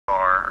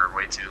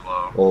way too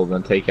low. Well,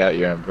 then take out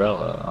your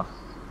umbrella.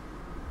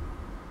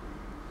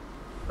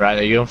 Ryan,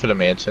 are you going for the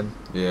mansion?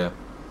 Yeah.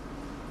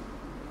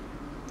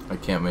 I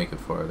can't make it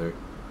farther.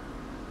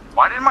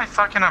 Why did my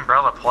fucking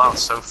umbrella pull out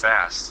so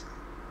fast?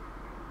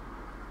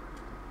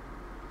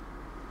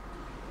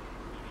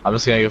 I'm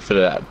just gonna go for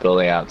that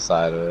building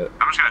outside of it.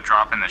 I'm just gonna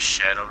drop in the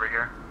shed over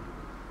here.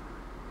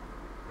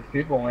 There's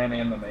people landing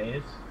in the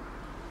maze.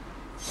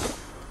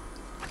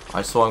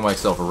 I swung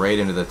myself right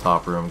into the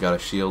top room, got a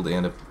shield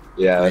and a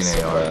Yeah, green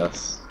that's AR.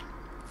 us.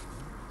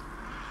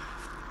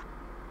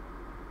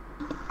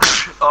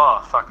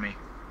 Oh, fuck me.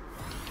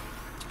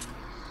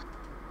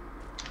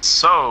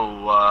 So,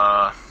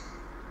 Alright,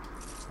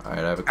 I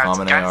have a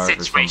common got AR a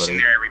for situation somebody.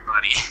 there,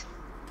 everybody.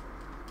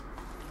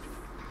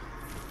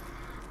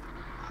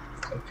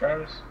 Oh,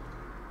 Travis.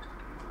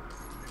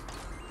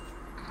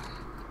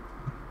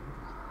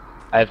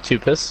 I have 2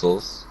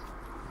 pistols.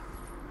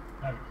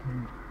 I'm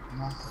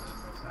not putting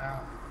this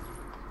out.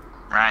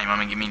 Ryan, you want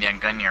me to give me that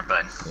gun here,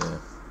 bud? Yeah.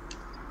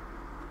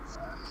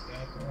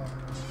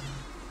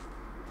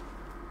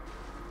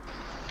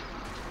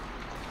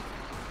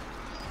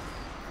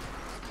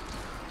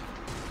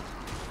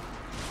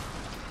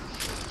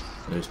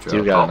 There's drop.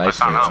 You got a I nice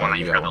found one. another one that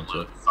You you got grabbed one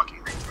a too. fucking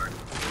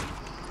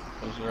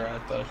retard. Those are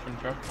at the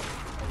shrimp truck.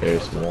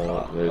 There's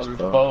more. There's There's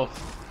both.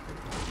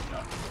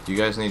 both. Do you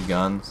guys need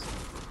guns?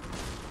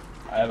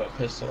 I have a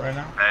pistol right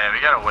now. Hey,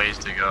 we got a ways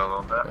to go a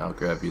little bit. I'll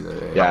grab you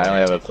the AR. Yeah, I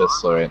only have a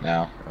pistol right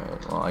now.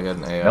 Alright, well, I got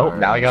an AR. Nope,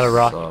 now I got a and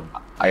rocket.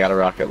 sub. I got a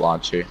rocket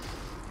launcher.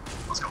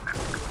 Let's go, man.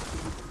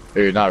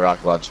 Or not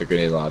rocket launcher,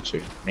 grenade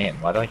launcher. Man,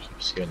 why do I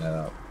keep screwing that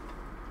up?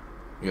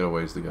 You got a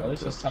ways to At go.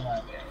 least Too. this time I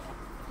have ammo.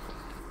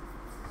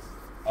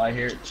 Oh, I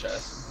hear it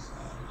chest.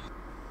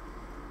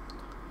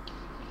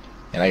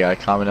 And I got a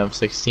common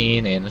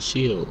M16 and a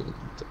shield.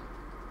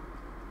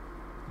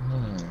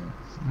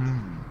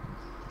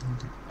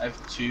 I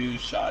have 2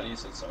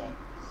 shotties that someone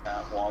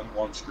have.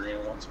 One's green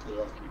and one's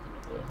blue. I'm keeping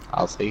the blue.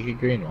 I'll take a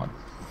green one.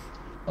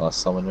 Unless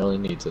someone really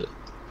needs it.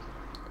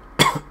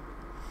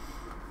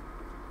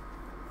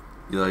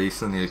 You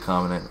still need a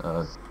common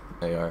AR.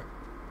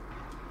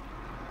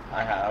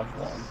 I have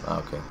one. Oh,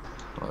 okay.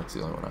 Well, that's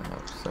the only one I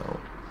have, so...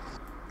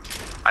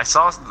 I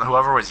saw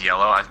whoever was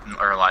yellow,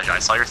 or Elijah, I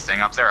saw your thing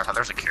up there. I thought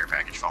there was a care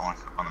package falling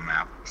on the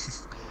map.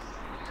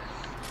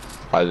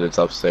 Probably it's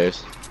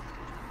upstairs.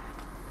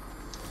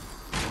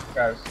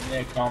 Travis, you need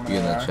a common You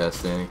in AR? that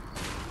chest, Danny?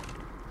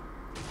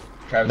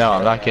 Travis, No, you I'm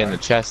got not an getting AR? the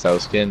chest. I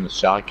was getting the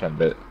shotgun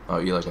bit. Oh,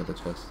 Eli got the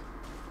chest.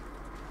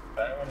 If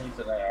anyone needs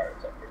an AR,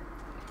 it's up here.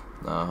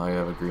 No, I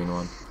have a green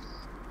one.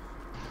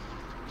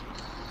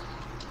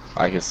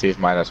 I can see if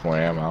mine has more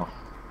ammo.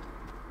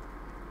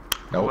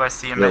 Nope. Oh, I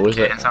see a Where med was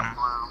kit it? and something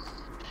blue.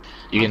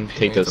 You can take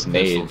Take those the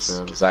pistol, nades,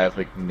 Travis. because I have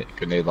a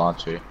grenade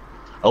launcher.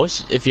 I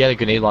wish if you had a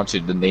grenade launcher,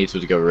 the nades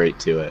would go right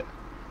to it.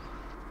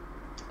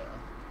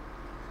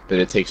 But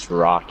it takes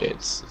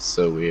rockets. It's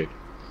so weird.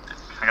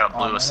 I got a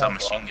blue I have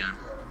submachine rockets. gun.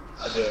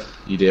 I do.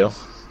 You do?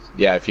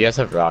 Yeah, if you guys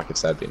have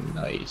rockets, that'd be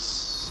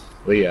nice.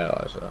 What do you got,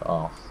 Elijah?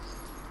 Oh.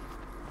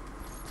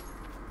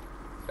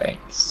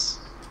 Thanks.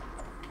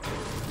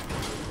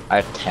 I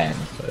have 10,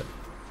 but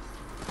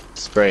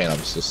spraying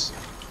them's just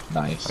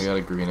nice. I got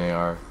a green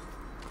AR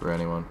for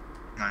anyone.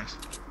 Nice.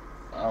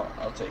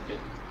 I'll take it.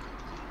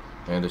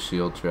 And a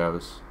shield,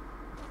 Travis.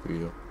 For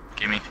you.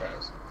 Give me.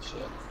 Travis. Shit.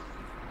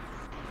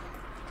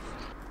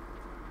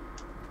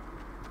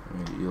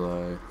 And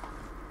Eli.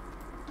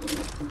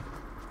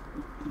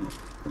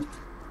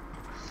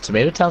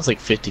 Tomato Town's like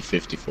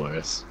 50-50 for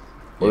us.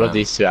 What Yeah. about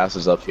these 2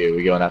 houses up here?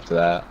 We going after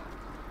that?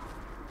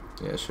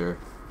 Yeah, sure.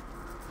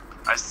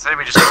 I say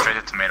we just go straight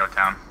to Tomato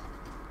Town.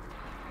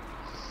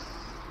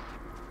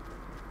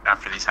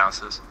 After these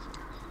houses.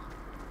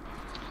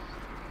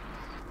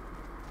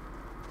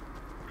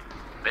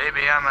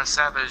 Baby, I'm a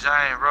savage,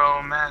 I ain't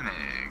romantic.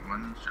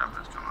 When these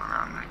shoppers come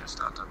around, niggas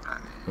start to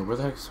panic. Hey, where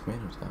the heck is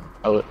Tomato Town?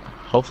 Oh,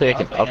 hopefully I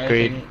can think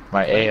upgrade anything-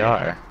 my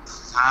AR.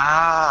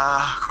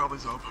 Ah,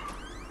 Crowley's up.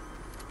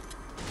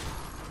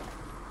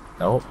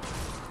 Nope.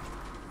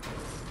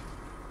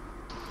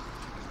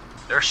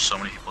 There's so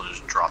many people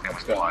just dropping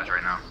like go. flies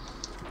right now.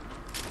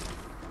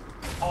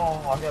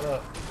 Oh, I got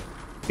a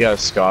You got a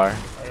scar.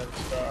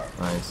 star.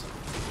 Nice.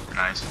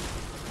 Nice.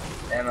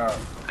 And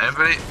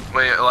Anybody?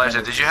 Wait,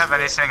 Elijah, did you have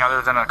anything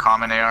other than a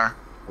common AR?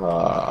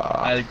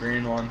 I had a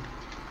green one.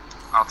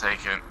 I'll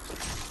take it.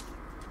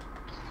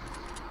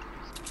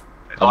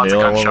 I'm Lots the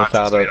of only one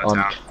gunshots in without it. Tomato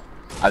Town.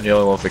 I'm the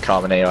only one with a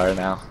common AR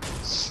now.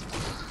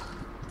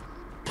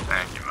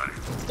 Thank you, buddy.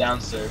 It's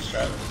downstairs,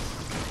 Travis.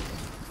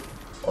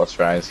 What's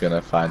Ryan's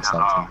gonna find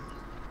something.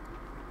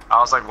 I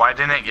was like, why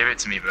didn't it give it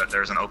to me? But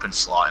there's an open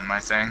slot in my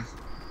thing.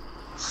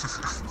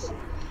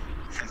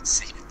 Didn't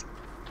see it.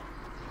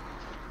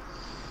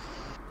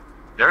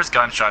 There's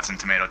gunshots in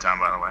Tomato Town,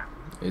 by the way.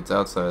 It's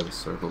outside the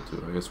circle,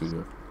 too. I guess we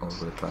do a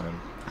little bit of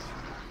time.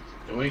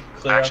 Do we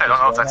clear Actually, I don't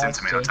know if up that's in this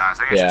Tomato wall Town. I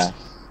think it's Yeah. just...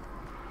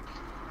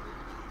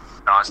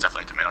 No, it's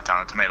definitely in Tomato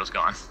Town. The tomato's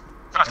gone.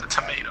 Not the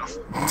tomato.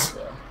 house?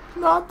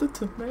 Not the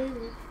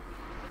tomato.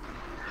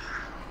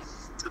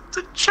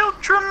 The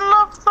children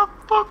love the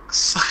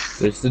books.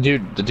 There's the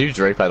dude. The dude's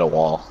right by the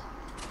wall.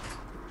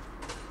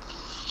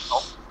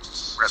 Oh,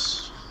 rip.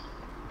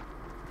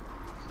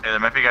 Hey, there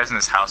might be guys in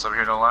this house over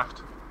here to the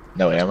left.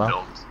 No ammo.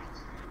 Build.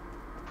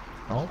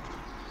 Oh.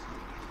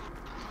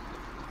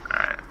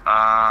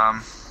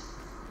 Alright,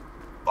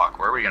 fuck,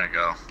 where are we gonna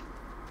go?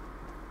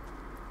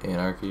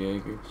 Anarchy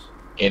Acres.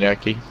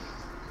 Anarchy.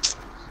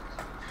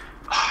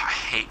 Oh, I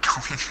hate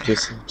going there.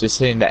 Just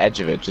hitting the edge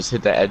of it. Just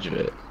hit the edge of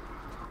it.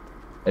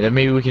 And then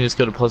maybe we can just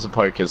go to Pleasant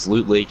Park because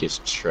Loot Lake is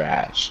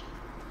trash.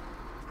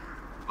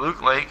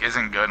 Luke Lake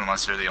isn't good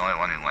unless you're the only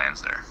one who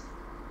lands there.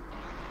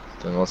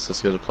 Then let's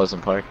just go to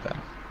Pleasant Park then.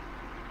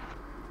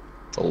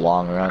 It's a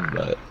long run,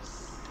 but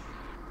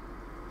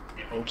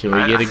can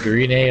we get a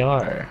green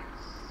AR?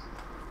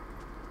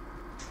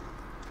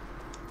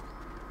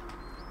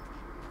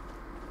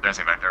 There's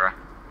anything back there,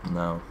 right?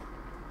 No.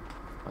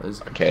 Oh, this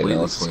is Okay, then completely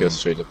let's just clean. go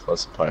straight to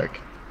Pleasant Park.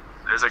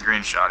 There's a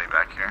green shotty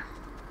back here.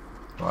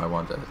 Oh, I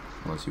want that.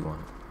 Unless you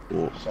want it.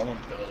 Ooh. Someone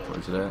built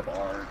Where's it at?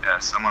 barn. Yeah,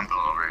 someone built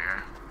over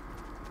here.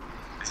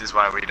 This is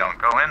why we don't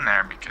go in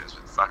there, because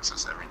it fucks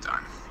us every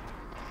time.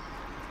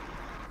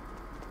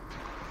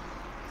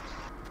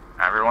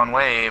 Everyone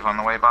wave on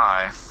the way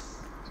by.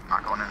 I'm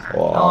not going in there.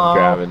 Well, Hello? I'm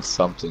grabbing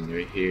something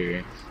right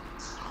here.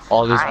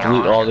 All this Hi,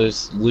 loot, Owen. all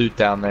this loot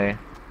down there.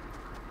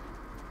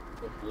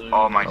 The blue.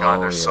 Oh my god,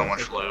 Oh, there's so yeah.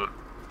 much loot.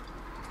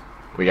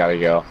 We gotta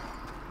go.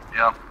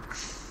 Yep.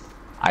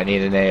 I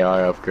need an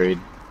AR upgrade,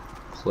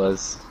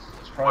 please.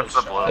 It's probably What's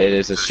the shot. blue? It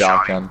is a It's a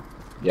shotgun.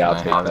 Yeah,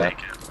 I'll Can I take have that.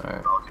 Take it.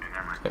 Alright. Okay,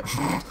 never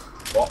mind. Okay.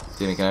 Well,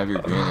 Steven, can I have your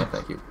green? Yeah,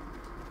 thank you.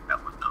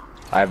 That one, no.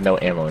 I have no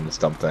ammo in this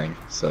dumb thing,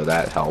 so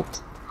that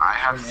helped. I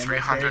have An ammo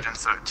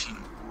 313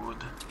 wood.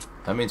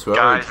 That means whoever,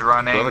 Guys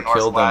running whoever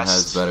killed them has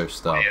northwest. better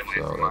stuff, Way away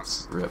so from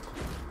let's us. rip.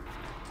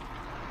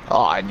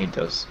 Oh, I need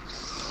those.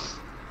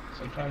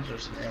 sometimes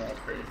there's an ammo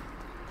crate.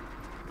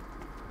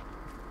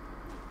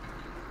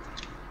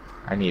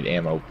 I need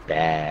ammo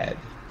bad.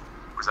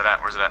 Where's it at?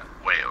 Where's it at?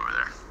 Way over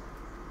there.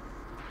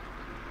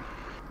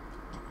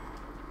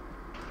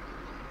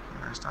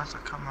 It starts to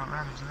come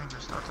around. These things are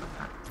starting to...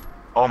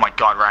 Oh my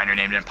god, Ryan, your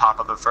name didn't pop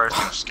up at first.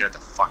 You scared the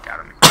fuck out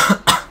of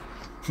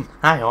me.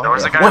 Hi, There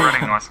was a guy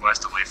running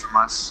northwest away from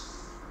us.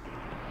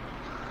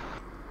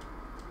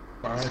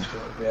 I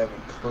feel like they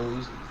haven't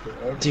closed in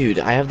forever. Dude,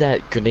 I have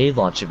that grenade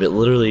launcher, but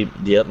literally,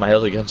 my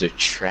other guns are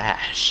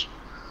trash.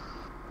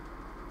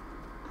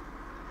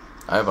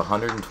 I have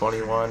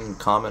 121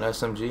 common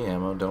SMG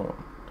ammo.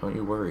 Don't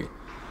you worry.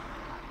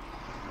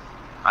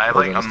 I have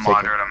Hold like on, a let's take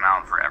moderate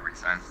amount for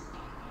everything.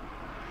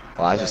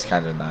 Well, that's just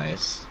kind of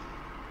nice.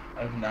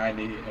 I have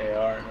 90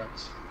 AR, and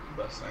that's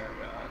the best thing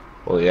I got.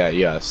 Well, yeah,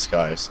 you have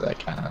scars, so that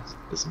kind of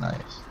is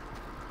nice.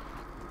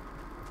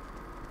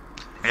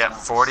 I got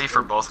 40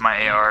 for both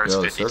my ARs,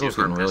 Yo, the 52 circle's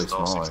for getting really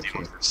pistol, small,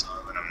 61 actually. for sub,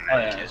 and a Oh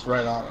med yeah, kit. it's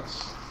right on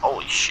us.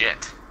 Holy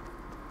shit.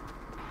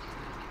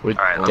 Would,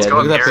 Alright, Well, let's yeah,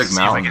 go look up at here that and big see if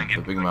I mountain. can get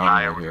The big the mountain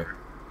guy over over here.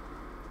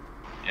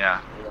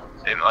 Yeah,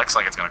 it looks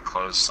like it's gonna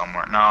close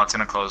somewhere. No, it's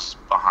gonna close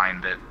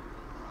behind it.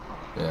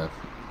 Yeah.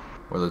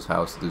 Where those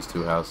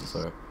two houses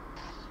are.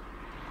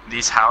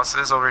 These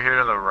houses over here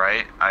to the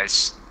right, I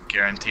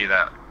guarantee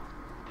that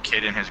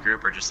kid in his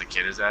group, or just the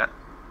kid is at.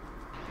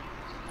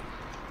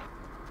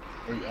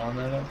 Are you on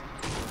there now?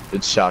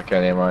 it's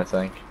shotgun ammo, I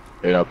think.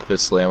 Or no,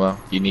 pistol ammo.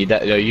 You need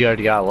that? No, you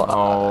already got a lot.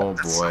 Oh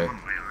That's boy. someone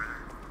way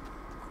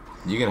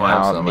over You can Well, have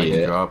I don't some. I need can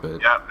it. drop it.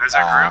 there. Yep, there's a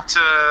Ah. group to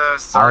I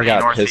 30 got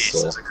a northeast.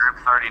 pistol. There's a group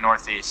 30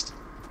 northeast.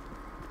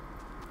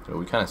 So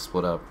we kind of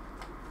split up.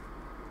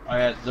 Oh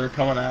yeah, they're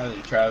coming out of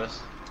you, Travis.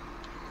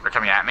 They're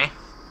coming at me.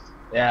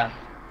 Yeah.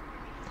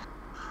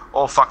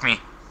 Oh, fuck me.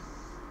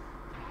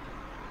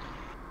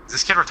 Is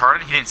this kid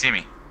retarded? He didn't see me.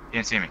 He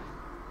didn't see me.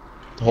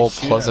 The whole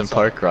Shoot at Pleasant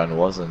someone. Park run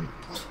wasn't.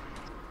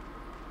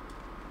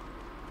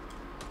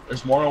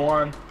 There's more than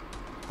one.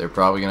 They're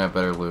probably gonna have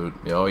better loot.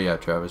 Oh yeah,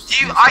 Travis.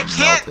 Dude, needs I some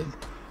can't- melted.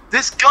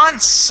 This gun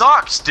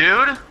sucks,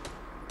 dude.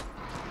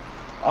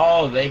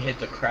 Oh, they hit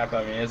the crap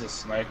out of me as a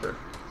sniper.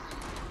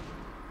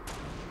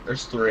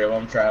 There's 3 of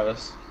them,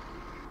 Travis.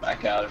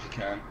 Back out if you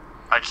can.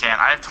 I can't.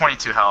 I have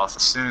 22 health.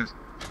 As soon as...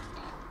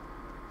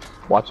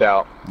 Watch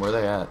out. Where are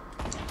they at?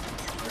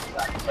 There's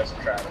sacrificing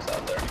Travis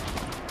out there.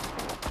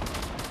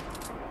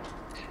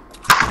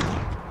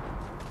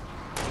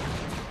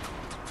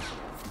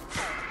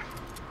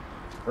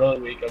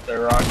 Really weak up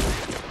there, Ron.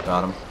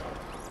 Got him.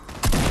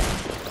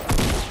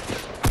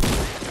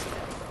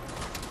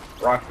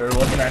 Rock, they're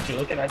looking at you,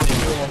 looking at you.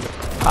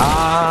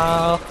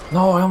 Ah!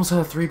 No, I almost had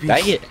a 3-piece.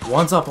 Dang it.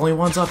 One's up. Only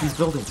one's up. He's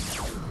building.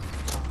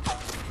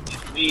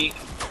 Weak.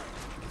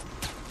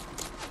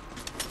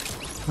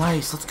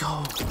 Nice. Let's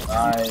go.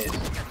 Nice.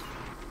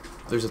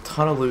 There's a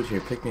ton of loot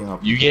here. Pick me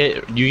up. You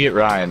get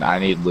Ryan. I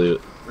need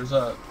loot. There's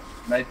a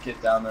med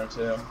kit down there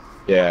too.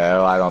 Yeah,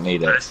 well, I don't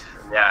need it.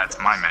 Yeah, it's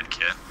my med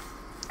kit.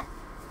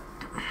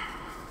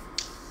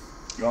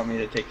 You want me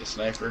to take the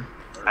sniper?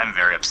 I'm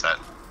very upset.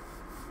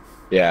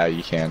 Yeah,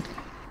 you can.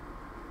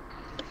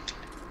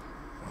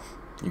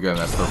 You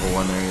grabbing that purple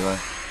one there, Eli?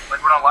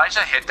 Like when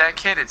Elijah hit that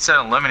kid, it said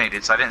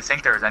eliminated, so I didn't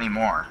think there was any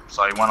more.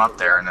 So I went up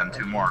there, and then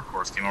 2 more, of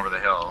course, came over the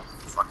hill.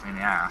 Fucked me in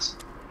the ass.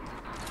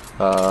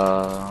 I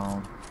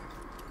have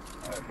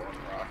one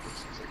rocket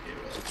since I gave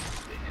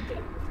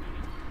it.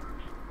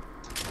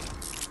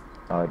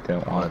 Oh, I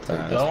didn't want Do I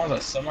that. want a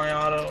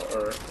semi-auto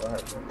or do I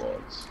have more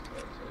bullets?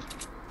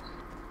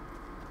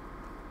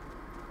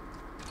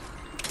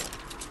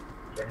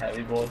 Is there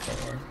heavy bullets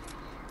somewhere?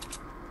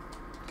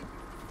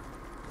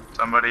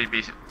 Somebody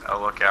be a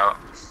lookout.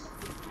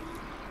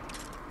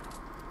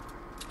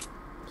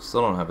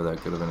 Still don't have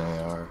that good of an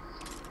AR.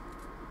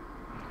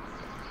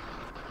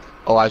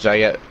 Elijah, I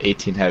got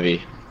 18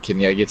 heavy.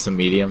 Can I get some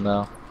medium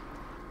though?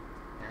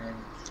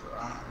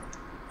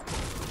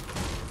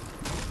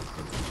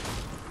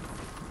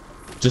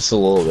 Just a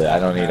little bit. I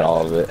don't need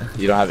all of it.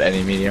 You don't have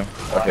any medium?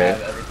 Okay. I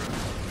have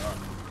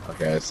everything.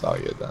 Okay, it's all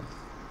good then.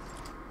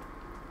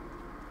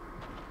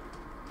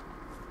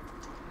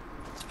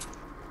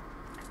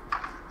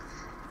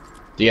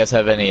 Do you guys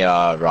have any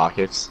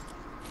rockets?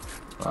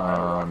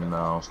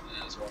 No.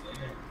 There's one in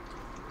here.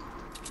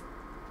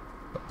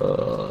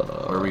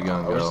 Where are we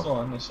gonna Are we go? still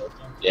on this circle?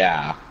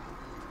 Yeah.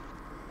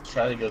 Let's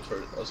try to go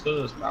toward. Let's go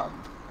to this mountain.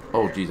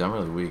 Oh, geez, I'm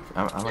really weak.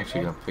 I'm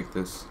actually gonna pick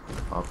this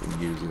up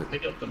and use it.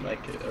 Pick up the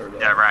med kit or the.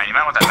 Yeah, Ryan, you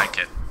might want that med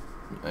kit.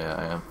 Yeah,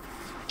 I am.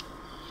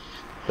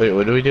 Wait,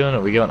 what are we doing?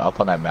 Are we going up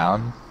on that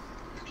mountain?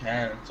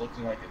 Can. It's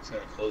looking like it's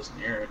gonna close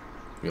near it.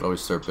 We could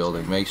always start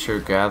building. Make sure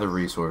gather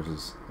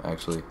resources.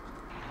 Actually,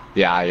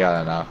 Yeah, I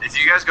got enough. If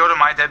you guys go to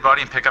my dead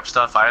body and pick up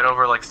stuff, I had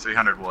over like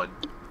 300 wood.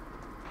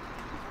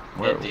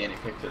 where? Yeah, Danny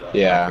picked it up.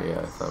 Yeah. Okay, yeah,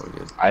 I thought we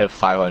did. I have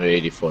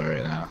 584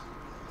 right now.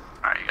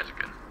 Alright, you guys are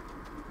good.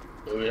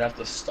 But we'd have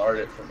to start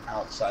it from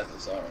outside the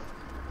zone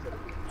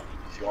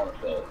if you want to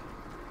build.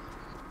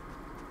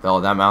 Oh,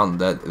 that mountain,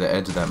 the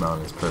edge of that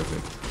mountain is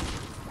perfect.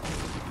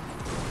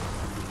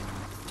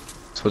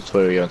 So which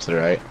way are we going, to the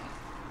right?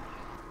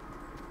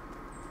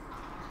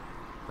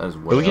 That is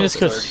way. But we can out just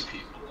go. there. 30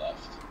 people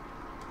left.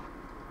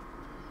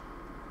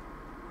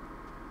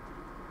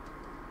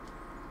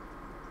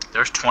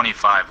 There's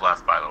 25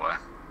 left, by the way.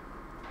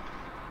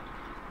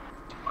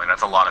 Like,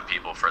 that's a lot of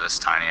people for this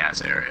tiny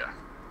ass area.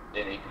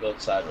 Danny, you can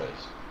build sideways.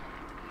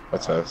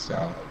 What's us? Yeah.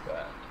 Not like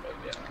that, but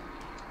yeah.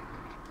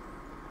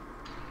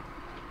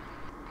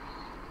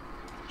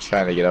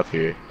 Trying to get up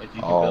here. Like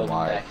you can Oh build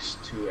my.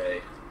 next to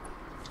a.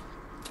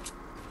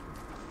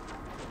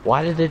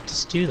 Why did it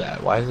just do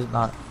that? Why is it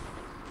not?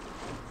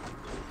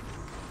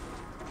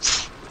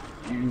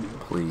 You.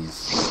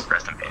 Please.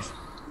 Rest in peace.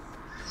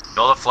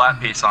 Build a flat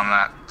piece on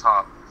that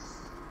top.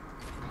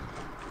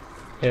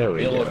 There we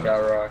Be a go.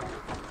 lookout rock.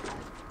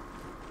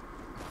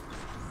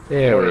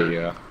 There we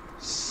go.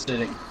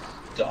 Sitting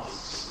duck.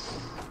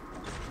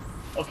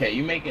 Okay,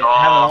 you make it. Oh,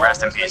 having all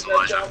rest of in us make peace, that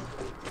Elijah. jump?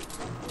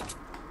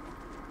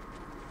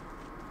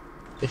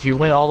 If you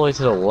went all the way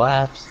to the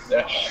left,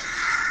 Yeah.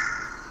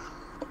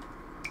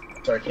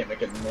 Sorry, I can't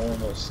make a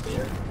normal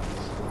stair.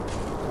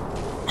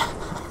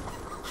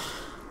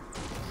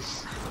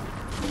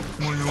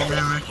 Well, you want me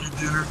to make you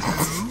dinner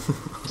too?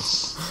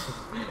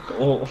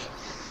 Oh,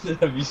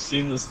 have you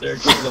seen the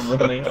staircase I'm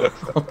running up?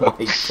 Oh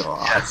my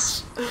god.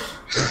 Yes.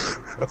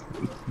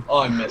 Oh,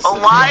 I missed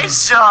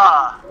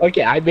Elijah!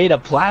 okay, I made a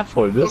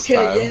platform this it.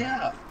 time. Okay,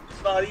 yeah.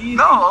 It's not easy.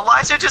 No,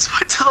 Elijah just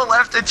went to the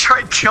left and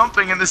tried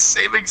jumping in the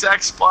same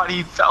exact spot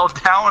he fell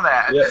down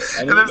at. Yeah,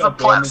 and there's a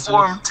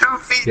platform 2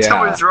 feet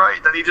Yeah. to his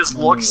right that he just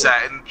looks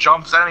at and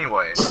jumps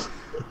anyway. Just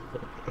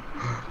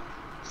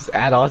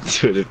add on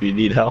to it if you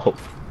need help.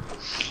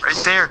 Right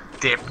there,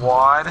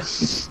 dipwad.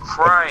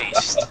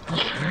 Christ.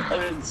 I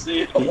didn't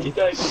see it.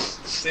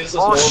 See, this is Oh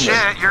normal.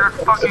 shit, you're a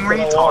fucking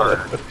This is what I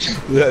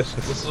retard. Yes.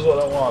 This is what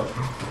I wanted.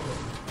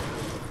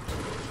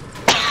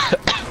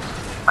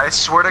 I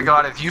swear to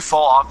God, if you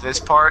fall off this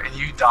part and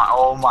you die,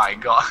 oh my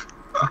god.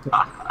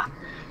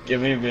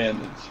 Give me a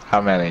bandage.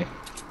 How many?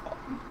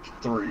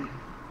 3.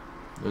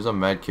 There's a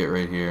med kit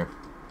right here.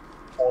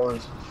 4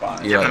 is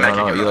fine. Eli, the med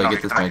no, kit, Eli, no,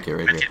 get this no, med kit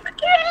right med here.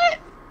 kit.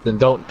 Then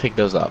don't pick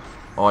those up.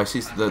 Oh, I see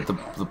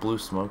the blue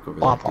smoke over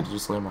there. Pop 'em. Did you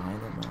just land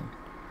behind it, man?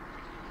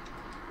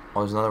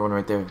 Oh, there's another one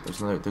right there.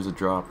 There's a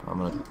drop. I'm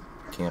gonna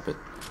camp it.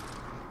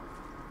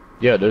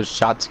 Yo, there's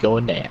shots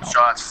going down.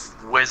 Shots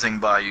whizzing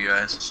by you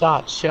guys.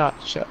 Shot.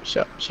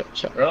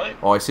 Really?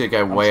 Oh, I see a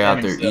guy way out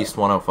standing there, still. East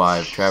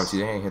 105. Travis, you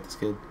think I can hit this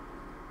kid?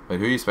 Wait,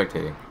 who are you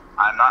spectating?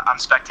 I'm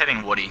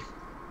spectating Woody.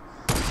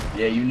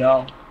 Yeah, you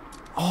know.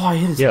 Oh, I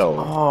hit his. Yo.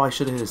 Oh, I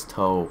should have hit his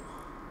toe.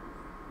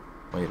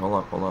 Wait, hold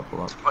up.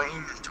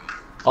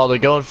 Oh, they're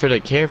going for the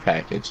care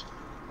package.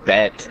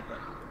 Bet.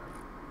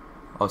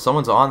 Oh,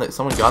 someone's on it.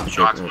 Someone got the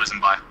Shots shit. whizzing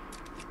by.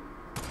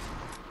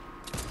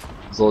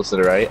 It's a little to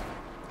the right.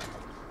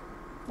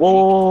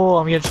 Whoa,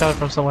 I'm getting shot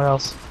from somewhere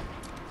else.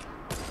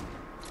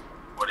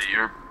 Woody,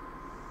 you're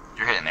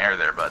hitting air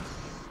there, bud.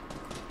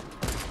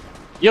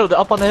 Yo, they're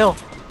up on the hill.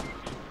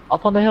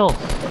 Up on the hill.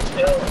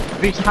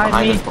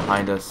 Behind me.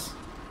 Behind us.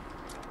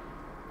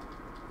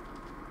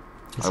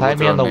 Behind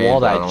me on the wall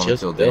that I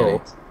just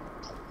built.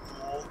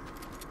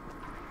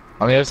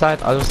 On the other side,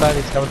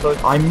 he's coming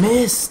towards. I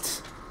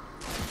missed.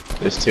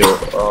 There's two.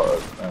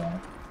 Where's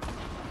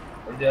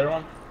the other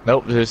one?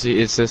 Nope, it's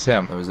just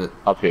him. That was it.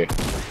 Up here.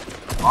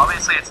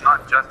 Obviously, it's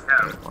not just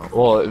him.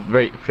 Well,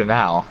 right for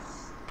now.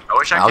 I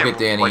wish I'll could, get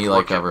Danny,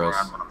 look cover us.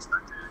 around when I'm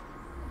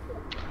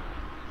spectating.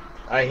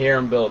 I hear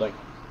him building.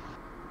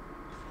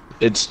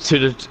 It's to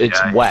the. It's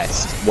Yeah.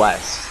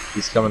 west.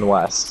 He's coming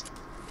west.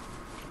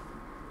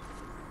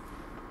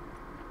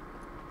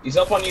 He's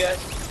up on you guys.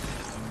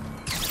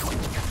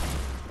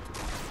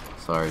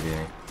 Sorry,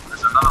 Danny.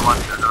 There's another one.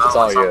 There's another It's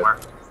all one good. somewhere.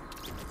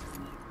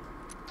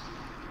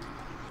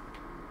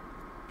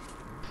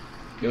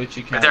 Do what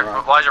you can. Right there,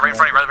 Rock. Elijah, right in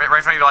front of you, right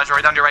in front of you, Elijah,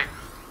 right down to your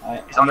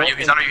right. He's I'm under you,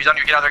 he's under you, he's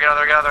under you. Get out there, get out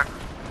there, get out there.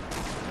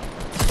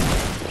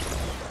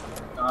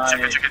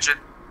 Nice. Good shit.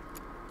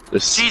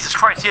 There's, Jesus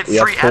Christ, he had we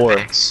have 3 four.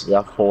 epics. We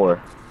have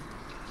 4.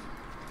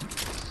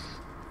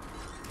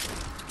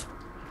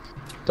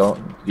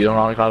 You don't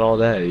only got all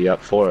that. You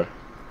got 4.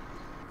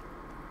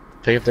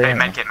 Pick up the Hey,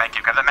 ammo. medkit,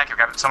 grab that medkit,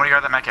 grab it. Somebody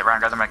grab that medkit, Ryan,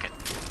 grab the medkit.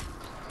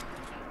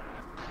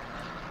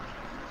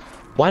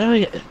 Why do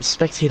I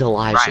spectate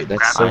Elijah? Right, That's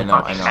grab so it.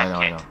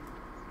 I know.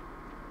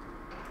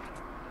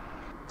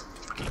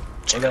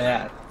 Where they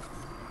at?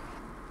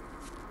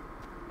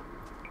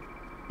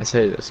 I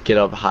say just get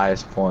up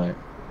highest point.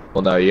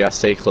 Well, no, you gotta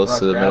stay close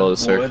to the Grab middle of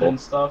the wood circle. and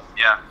stuff.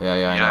 Yeah. Yeah, I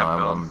Yeah, know.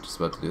 build. I'm just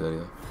about to do that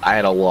either. I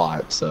had a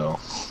lot, so.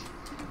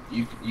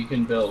 You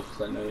can build,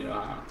 because I know you know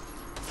how.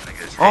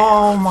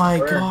 Oh my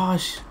Where?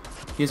 gosh!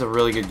 He has a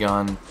really good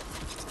gun.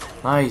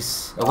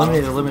 Nice.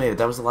 Eliminated.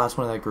 That was the last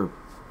one of that group.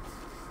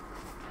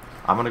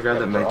 I'm gonna grab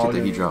Yeah, that they're all medkit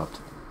that he gonna- dropped.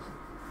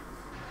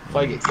 If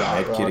I get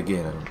shot, Medkit Rock.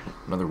 again.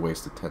 Another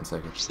waste of 10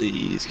 seconds.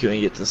 Please, can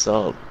we get this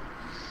up?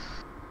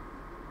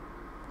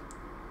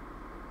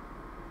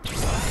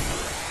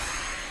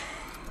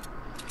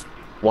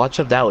 Watch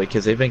up that way,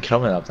 because they've been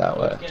coming up that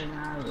way. Get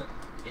out of it.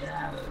 Get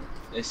out of it.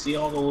 They see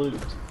all the loot.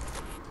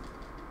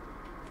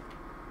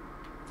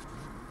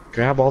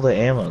 Grab all the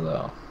ammo,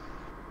 though.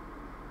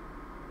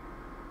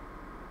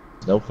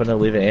 No point in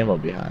leaving ammo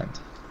behind.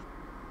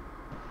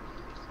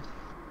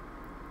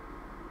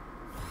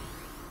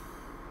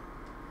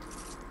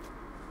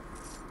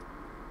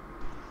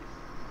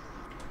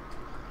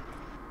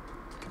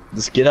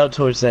 Just get out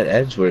towards that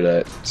edge where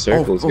that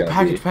circle's gonna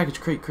be.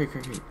 Package, crate.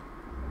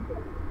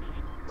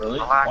 Really?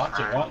 Relax,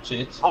 Watch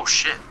it. Oh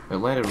shit. It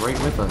landed right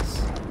with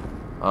us.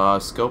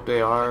 Scoped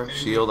AR,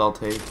 shield I'll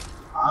take.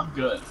 I'm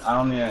good. I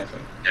don't need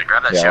anything. Yeah,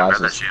 grab that Yeah, shield, I grab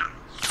that was shield.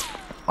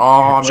 Oh,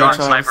 I'm John, gonna try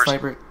to snipers.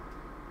 sniper.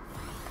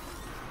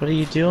 What are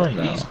you doing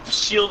now? He's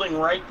shielding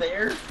right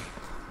there.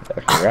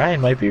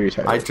 Ryan might be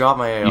retarded. I dropped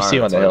my AR. You see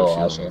him on that's the why I hill, was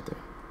shielding also. right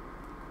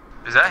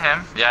there. Is that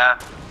him? Yeah.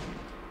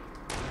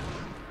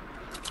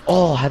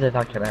 Oh, how did it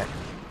not connect?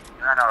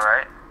 I know,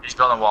 right? He's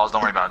building walls,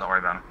 don't worry about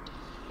it,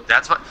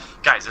 That's what,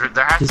 guys,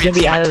 there has He's to be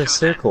gonna be a out of team the two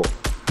circle.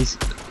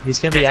 He's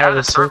gonna be Yeah, out of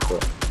the circle.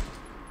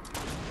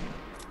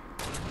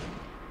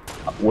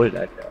 Where did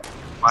that go?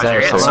 Why is Is that there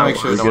a I a want to circle? make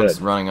sure We're no one's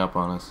good. running up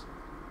on us.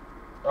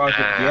 Rocket,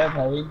 do you Yeah. have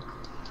heavy?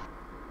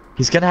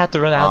 He's gonna have to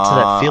run out to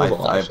that field.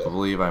 I Elijah.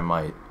 believe I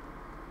might.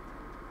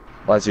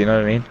 Elijah, you know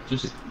what I mean?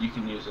 Just, you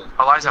can use it.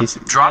 Elijah, He's-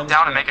 drop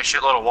down and make a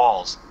shitload of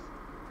walls.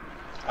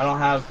 I don't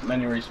have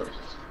many resources.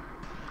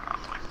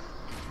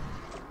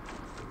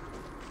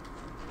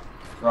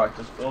 Rock,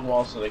 just build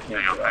walls so they There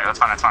can't you go, get out.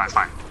 that's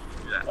fine.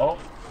 Do that. Oh.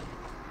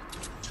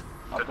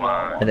 Good I'll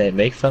one. put And they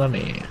make fun of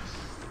me.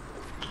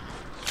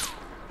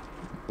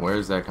 Where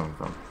is that coming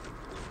from?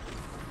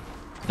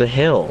 The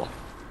hill.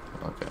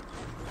 Okay.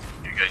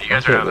 You're good, you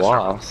guys Don't are out of get the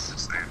circle. lost.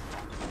 This thing.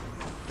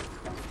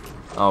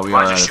 Oh, we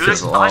are Elijah, out of shoot us,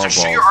 circle. Elijah, Oh,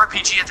 shoot your balls.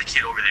 RPG at the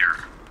kid over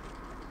there.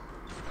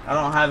 I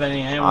don't have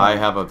any ammo. I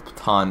have a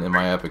ton in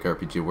my epic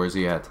RPG. Where's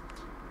he at?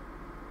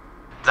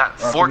 That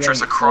Rock, we fortress gotta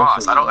get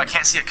across. closer to I that.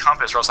 can't see a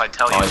compass or else I'd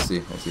tell Oh, you. I see.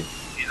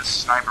 He's a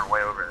sniper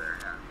way over there,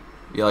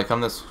 yeah. Yeah, like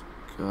I'm this.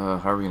 How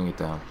are we gonna get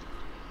down?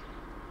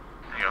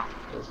 There you go.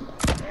 There's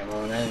no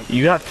ammo in anything.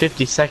 You got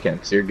 50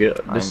 seconds. You're good.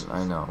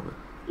 I know.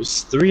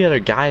 There's 3 other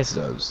guys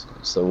though.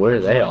 So where are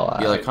they all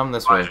at? Yeah, like come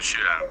this way. Elijah,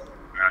 shoot at him.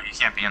 You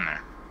can't be in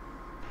there.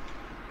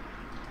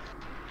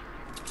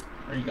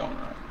 Where are you going,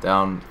 Rock?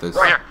 Down this.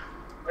 Right here.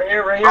 Right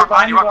here, Rock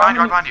behind you, rock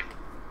behind you.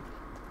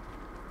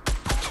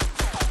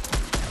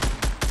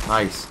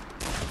 Nice.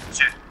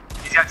 Shit.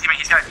 He's got a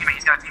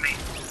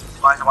teammate.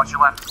 Elijah, watch your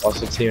left.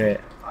 Also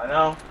teammate. I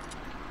know.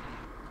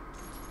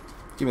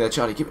 Give me that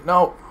shotty. Keep it.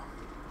 No.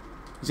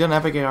 He's got an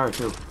epic AR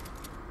too.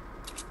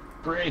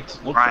 Great.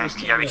 Look Ryan, for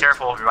his you gotta be teammates.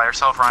 careful. You're by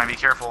yourself, Ryan. Be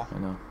careful. I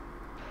know.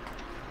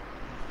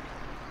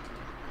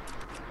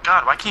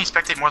 God, why can't you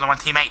spectate more than one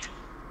teammate?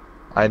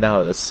 I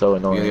know, that's so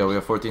annoying. We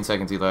got 14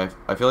 seconds, Eli.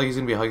 I feel like he's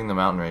gonna be hugging the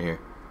mountain right here.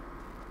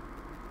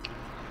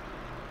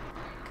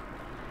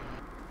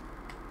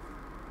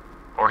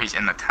 Or he's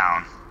in the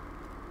town.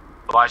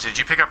 Elijah, did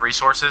you pick up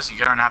resources?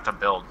 You're gonna have to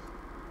build.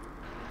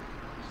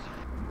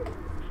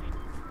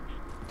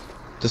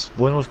 Just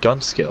win with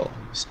gun skill.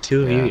 There's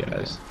 2 of you Yeah.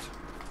 guys.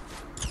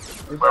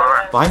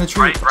 Where? Behind the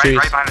tree. Right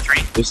behind the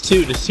tree. There's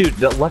 2.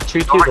 The left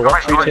tree Go 2. right, The go right,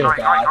 left go tree right, 2. go right,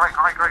 go right, go right,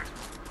 go right, go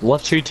right.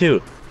 Left tree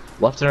 2.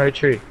 Left and right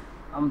tree.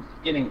 I'm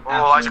getting. Oh,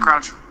 Elijah, absolutely-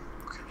 crouch.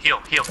 Heal.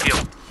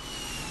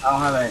 I don't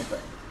have anything.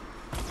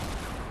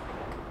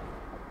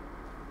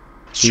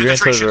 Shoot the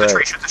tree, shoot the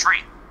tree, shoot the tree.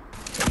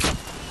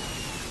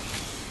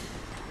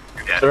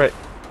 You're dead. Alright.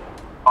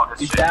 Oh, this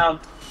He's shit. down.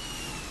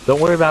 Don't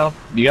worry about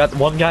him. You got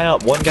one guy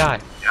up, one guy.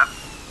 Yep.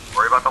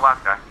 Worry about the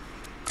last guy.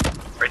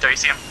 Right there, you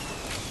see him?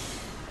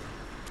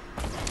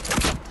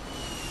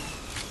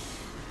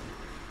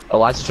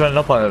 Elijah's running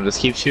up on him. Just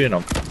keep shooting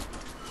him.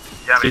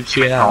 Yeah, Keep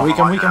shooting out. Weak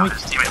him.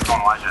 His teammate's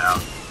calling Elijah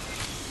out.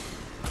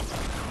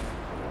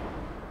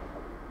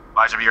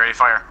 Elijah, be ready to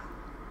fire.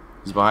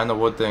 He's behind the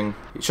wood thing.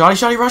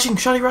 Shotty rushing,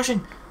 shotty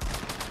rushing.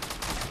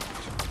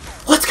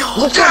 Let's go.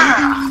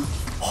 Yeah!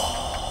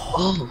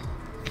 Oh.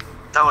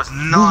 That was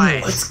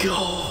nice. Let's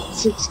go.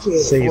 6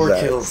 kills. Save 4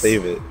 that. kills.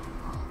 Save it.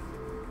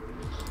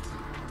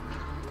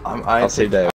 I'll I'll save that.